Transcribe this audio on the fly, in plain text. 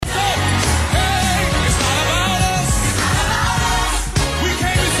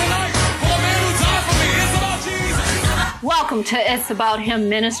Welcome to It's About Him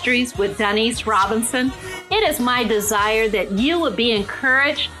Ministries with Denise Robinson. It is my desire that you would be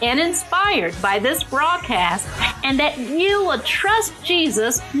encouraged and inspired by this broadcast, and that you will trust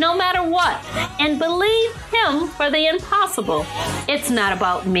Jesus no matter what and believe Him for the impossible. It's not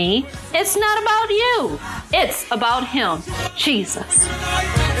about me. It's not about you. It's about Him, Jesus.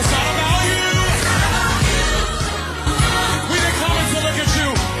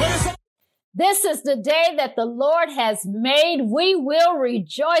 This is the day that the Lord has made. We will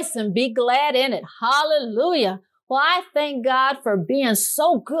rejoice and be glad in it. Hallelujah. Well, I thank God for being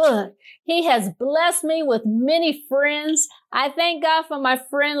so good. He has blessed me with many friends. I thank God for my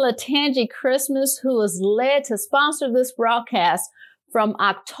friend Latanji Christmas, who was led to sponsor this broadcast from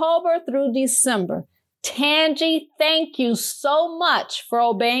October through December. Tangi, thank you so much for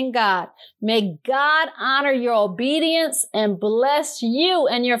obeying God. May God honor your obedience and bless you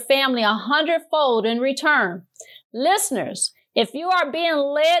and your family 100-fold in return. Listeners, if you are being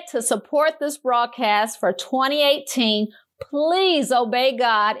led to support this broadcast for 2018, please obey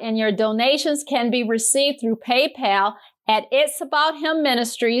God, and your donations can be received through PayPal at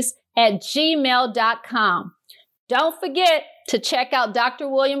itsabouthimministries@gmail.com. Don't forget to check out Dr.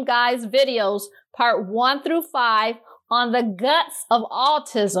 William Guy's videos, part 1 through 5, on the guts of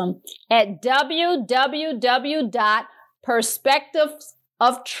autism at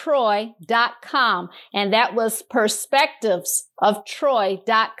www.perspectivesoftroy.com. And that was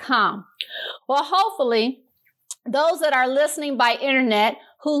perspectivesoftroy.com. Well, hopefully, those that are listening by internet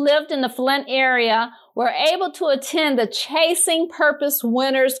who lived in the Flint area were able to attend the Chasing Purpose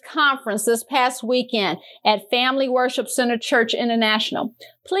Winners Conference this past weekend at Family Worship Center Church International.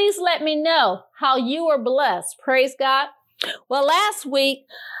 Please let me know how you were blessed. Praise God. Well, last week,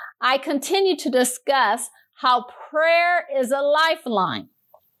 I continued to discuss how prayer is a lifeline.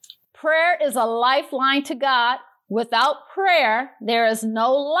 Prayer is a lifeline to God. Without prayer, there is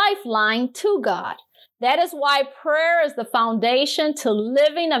no lifeline to God. That is why prayer is the foundation to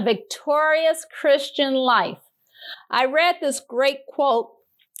living a victorious Christian life. I read this great quote,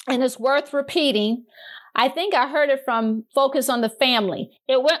 and it's worth repeating. I think I heard it from Focus on the Family.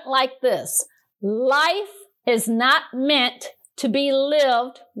 It went like this: life is not meant to be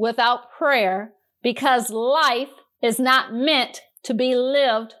lived without prayer, because life is not meant to be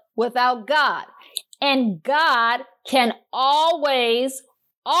lived without God. And God can always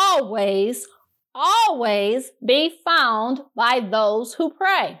be found by those who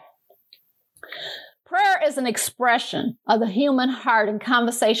pray. Prayer is an expression of the human heart in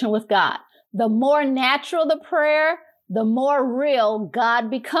conversation with God. The more natural the prayer, the more real God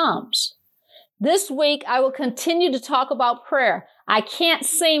becomes. This week, I will continue to talk about prayer. I can't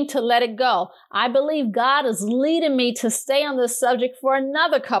seem to let it go. I believe God is leading me to stay on this subject for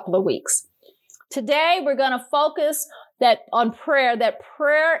another couple of weeks. Today, we're going to focus on prayer, that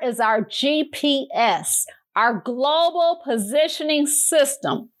prayer is our GPS, our global positioning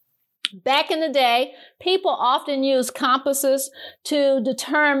system. Back in the day, people often used compasses to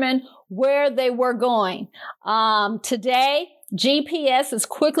determine where they were going. Today, GPS is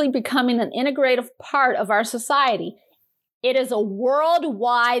quickly becoming an integrative part of our society. It is a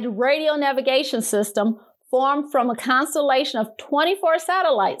worldwide radio navigation system formed from a constellation of 24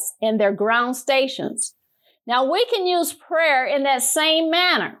 satellites and their ground stations. Now, we can use prayer in that same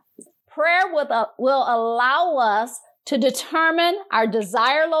manner. Prayer will allow us to determine our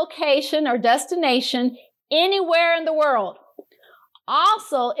desired location or destination anywhere in the world.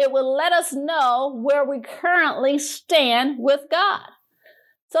 Also, it will let us know where we currently stand with God.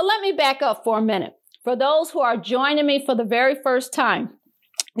 So let me back up for a minute. For those who are joining me for the very first time,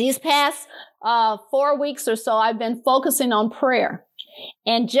 these past 4 weeks or so, I've been focusing on prayer.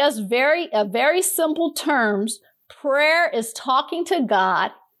 And just very simple terms, prayer is talking to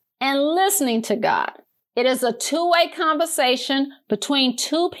God and listening to God. It is a two-way conversation between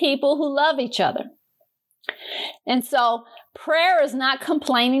two people who love each other. And so prayer is not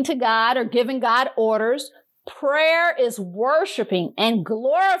complaining to God or giving God orders. Prayer is worshiping and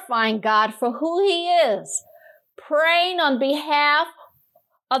glorifying God for who He is, praying on behalf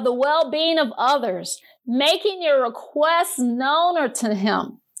of the well-being of others, making your requests known to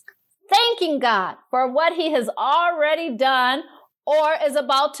Him, thanking God for what He has already done or is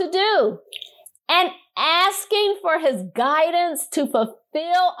about to do, and asking for His guidance to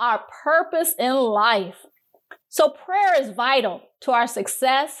fulfill our purpose in life. So prayer is vital to our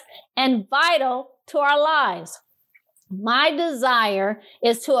success and vital to our lives. My desire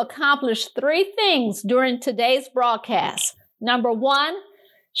is to accomplish 3 things during today's broadcast. Number 1,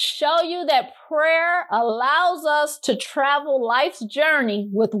 show you that prayer allows us to travel life's journey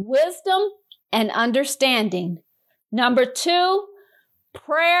with wisdom and understanding. Number 2,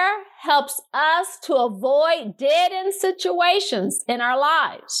 prayer helps us to avoid dead-end situations in our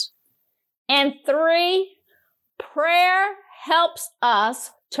lives. And 3, prayer helps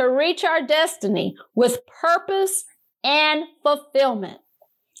us to reach our destiny with purpose and fulfillment.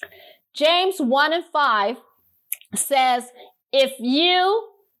 James 1:5 says, if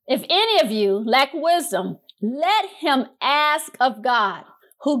any of you lack wisdom, let him ask of God,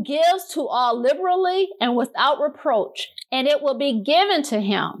 who gives to all liberally and without reproach, and it will be given to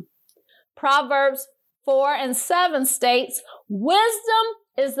him. Proverbs 4:7 states, wisdom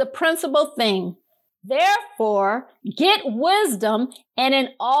is the principal thing. Therefore, get wisdom, and in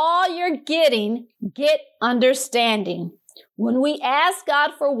all you're getting, get understanding. When we ask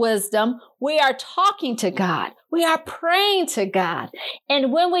God for wisdom, we are talking to God. We are praying to God.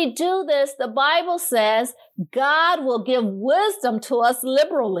 And when we do this, the Bible says God will give wisdom to us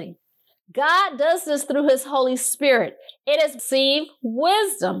liberally. God does this through his Holy Spirit. It is received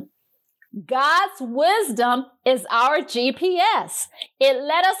wisdom. God's wisdom is our GPS. It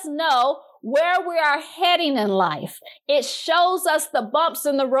let us know where we are heading in life. It shows us the bumps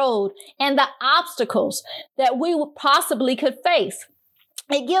in the road and the obstacles that we possibly could face.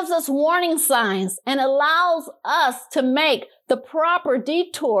 It gives us warning signs and allows us to make the proper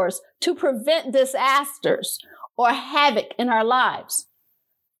detours to prevent disasters or havoc in our lives.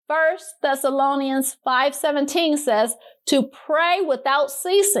 1 Thessalonians 5:17 says to pray without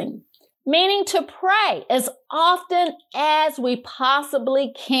ceasing, meaning to pray as often as we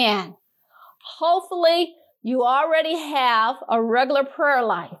possibly can. Hopefully, you already have a regular prayer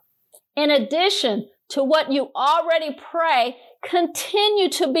life. In addition to what you already pray, continue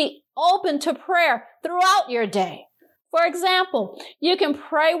to be open to prayer throughout your day. For example, you can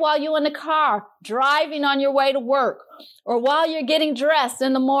pray while you're in the car, driving on your way to work, or while you're getting dressed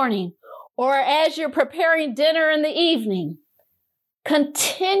in the morning, or as you're preparing dinner in the evening.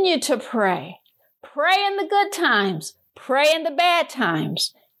 Continue to pray. Pray in the good times. Pray in the bad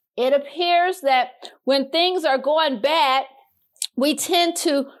times. It appears that when things are going bad, we tend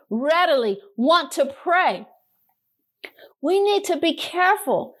to readily want to pray. We need to be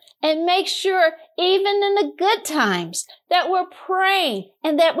careful and make sure, even in the good times, that we're praying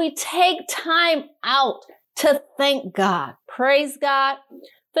and that we take time out to thank God. Praise God.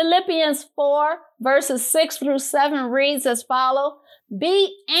 Philippians 4:6-7 reads as follows,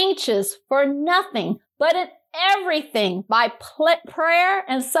 be anxious for nothing, but in everything by prayer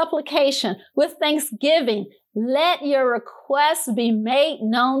and supplication with thanksgiving, let your requests be made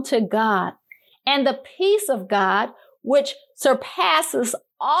known to God. And the peace of God, which surpasses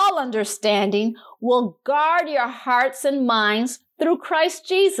all understanding, will guard your hearts and minds through Christ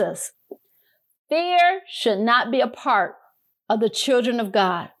Jesus. Fear should not be a part of the children of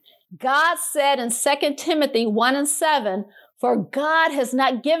God. God said in 2 Timothy 1:7, for God has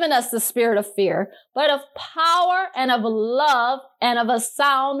not given us the spirit of fear, but of power and of love and of a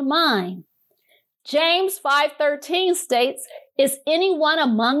sound mind. James 5:13 states, is anyone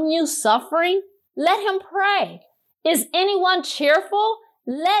among you suffering? Let him pray. Is anyone cheerful?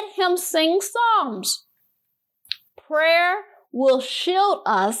 Let him sing psalms. Prayer will shield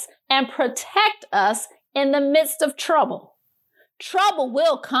us and protect us in the midst of trouble. Trouble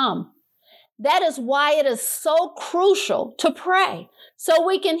will come. That is why it is so crucial to pray, so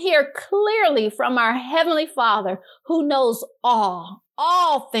we can hear clearly from our Heavenly Father who knows all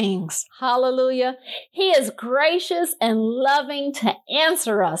things. Hallelujah. He is gracious and loving to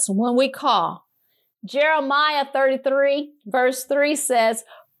answer us when we call. Jeremiah 33:3 says,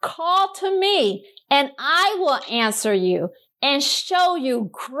 call to me and I will answer you and show you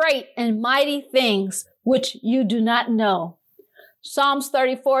great and mighty things which you do not know. Psalms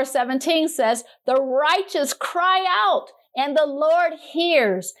 34:17 says, the righteous cry out, and the Lord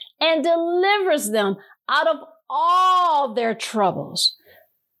hears and delivers them out of all their troubles.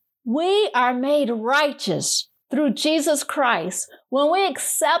 We are made righteous through Jesus Christ when we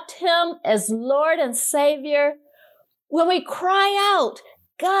accept him as Lord and Savior. When we cry out,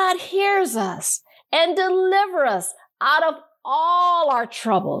 God hears us and delivers us out of all our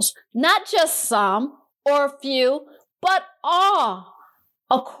troubles, not just some or a few, but all.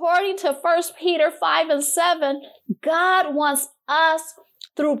 According to 1 Peter 5:7, God wants us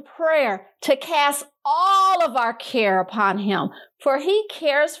through prayer to cast all of our care upon him, for he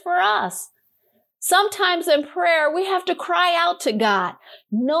cares for us. Sometimes in prayer, we have to cry out to God,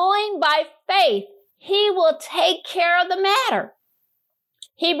 knowing by faith he will take care of the matter.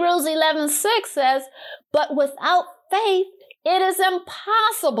 Hebrews 11:6 says, but without faith, it is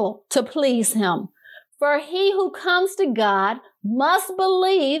impossible to please him. For he who comes to God must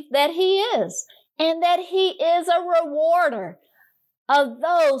believe that he is, and that he is a rewarder of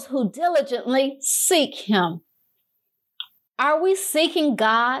those who diligently seek him. Are we seeking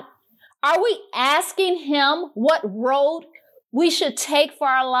God? Are we asking him what road we should take for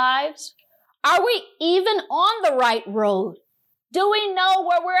our lives? Are we even on the right road? Do we know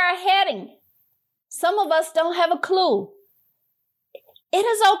where we're heading? Some of us don't have a clue. It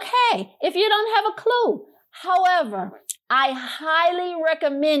is okay if you don't have a clue. However, I highly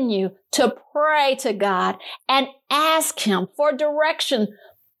recommend you to pray to God and ask him for direction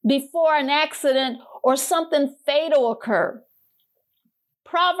before an accident or something fatal occurs.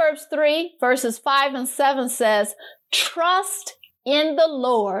 Proverbs 3 verses 5 and 7 says, "Trust in the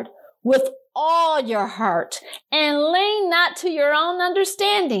Lord with all your heart and lean not to your own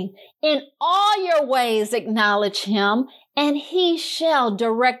understanding. In all your ways acknowledge him, and he shall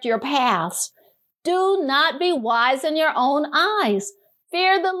direct your paths. Do not be wise in your own eyes.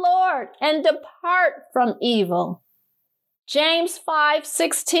 Fear the Lord and depart from evil." James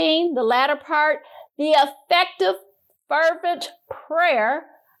 5:16, the latter part, "The effective, fervent prayer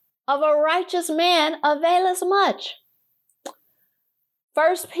of a righteous man availeth much."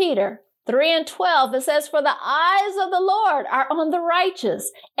 1 Peter 3 and 12, it says, "For the eyes of the Lord are on the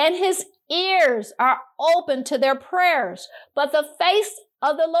righteous, and his ears are open to their prayers. But the face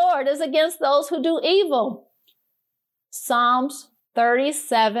of the Lord is against those who do evil." Psalms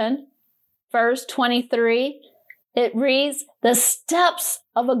 37, verse 23, it reads, "The steps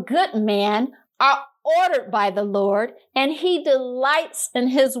of a good man are ordered by the Lord, and he delights in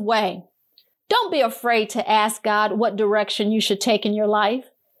his way." Don't be afraid to ask God what direction you should take in your life.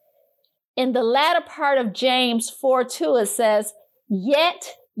 In the latter part of James 4:2, it says,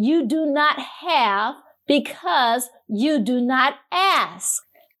 "Yet you do not have because you do not ask."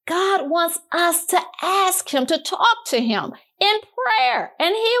 God wants us to ask him, to talk to him in prayer,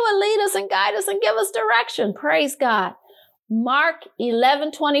 and he will lead us and guide us and give us direction. Praise God. Mark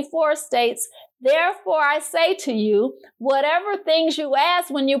 11:24 states, "Therefore I say to you, whatever things you ask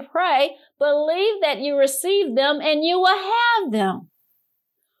when you pray, believe that you receive them and you will have them."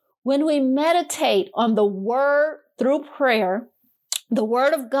 When we meditate on the word through prayer, the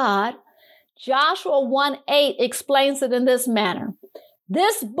word of God, Joshua 1:8 explains it in this manner.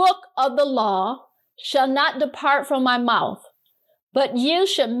 "This book of the law shall not depart from my mouth, but you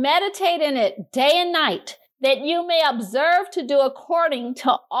should meditate in it day and night, that you may observe to do according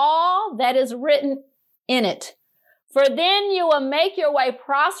to all that is written in it. For then you will make your way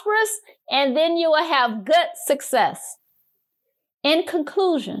prosperous, and then you will have good success." In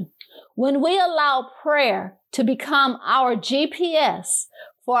conclusion, when we allow prayer to become our GPS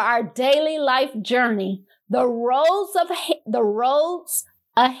for our daily life journey, the roads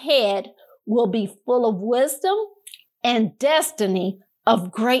ahead will be full of wisdom and destiny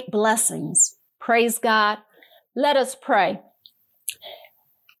of great blessings. Praise God. Let us pray.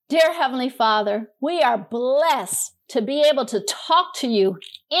 Dear Heavenly Father, we are blessed to be able to talk to you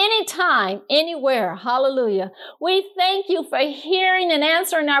anytime, anywhere. Hallelujah. We thank you for hearing and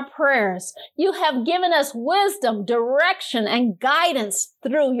answering our prayers. You have given us wisdom, direction, and guidance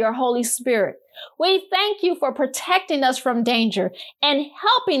through your Holy Spirit. We thank you for protecting us from danger and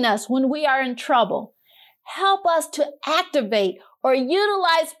helping us when we are in trouble. Help us to activate or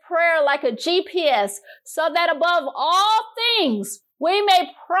utilize prayer like a GPS so that above all things, we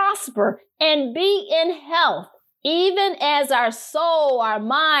may prosper and be in health, even as our soul, our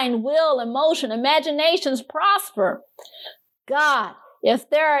mind, will, emotion, imaginations prosper. God, if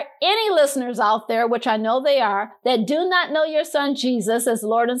there are any listeners out there, which I know they are, that do not know your Son Jesus as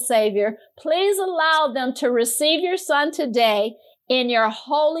Lord and Savior, please allow them to receive your Son today in your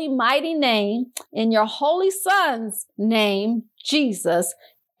holy, mighty name, in your holy Son's name, Jesus.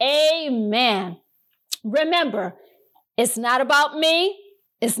 Amen. Remember, it's not about me.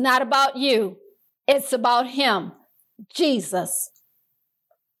 It's not about you. It's about him, Jesus.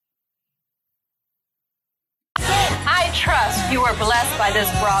 I trust you are blessed by this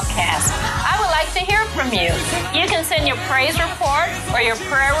broadcast. I would like to hear from you. You can send your praise report or your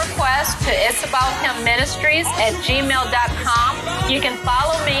prayer request to it'saboutHimMinistries@gmail.com. You can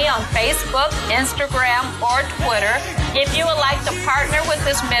follow me on Facebook, Instagram, or Twitter. If you would like to partner with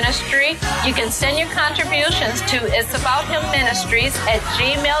this ministry, you can send your contributions to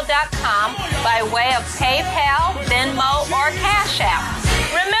it'saboutHimMinistries@gmail.com by way of PayPal, Venmo, or Cash App.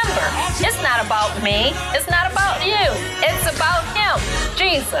 Remember, it's not about me. It's not about you. It's about him,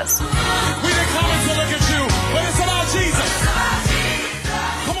 Jesus. We've been coming to look at you, but it's about Jesus.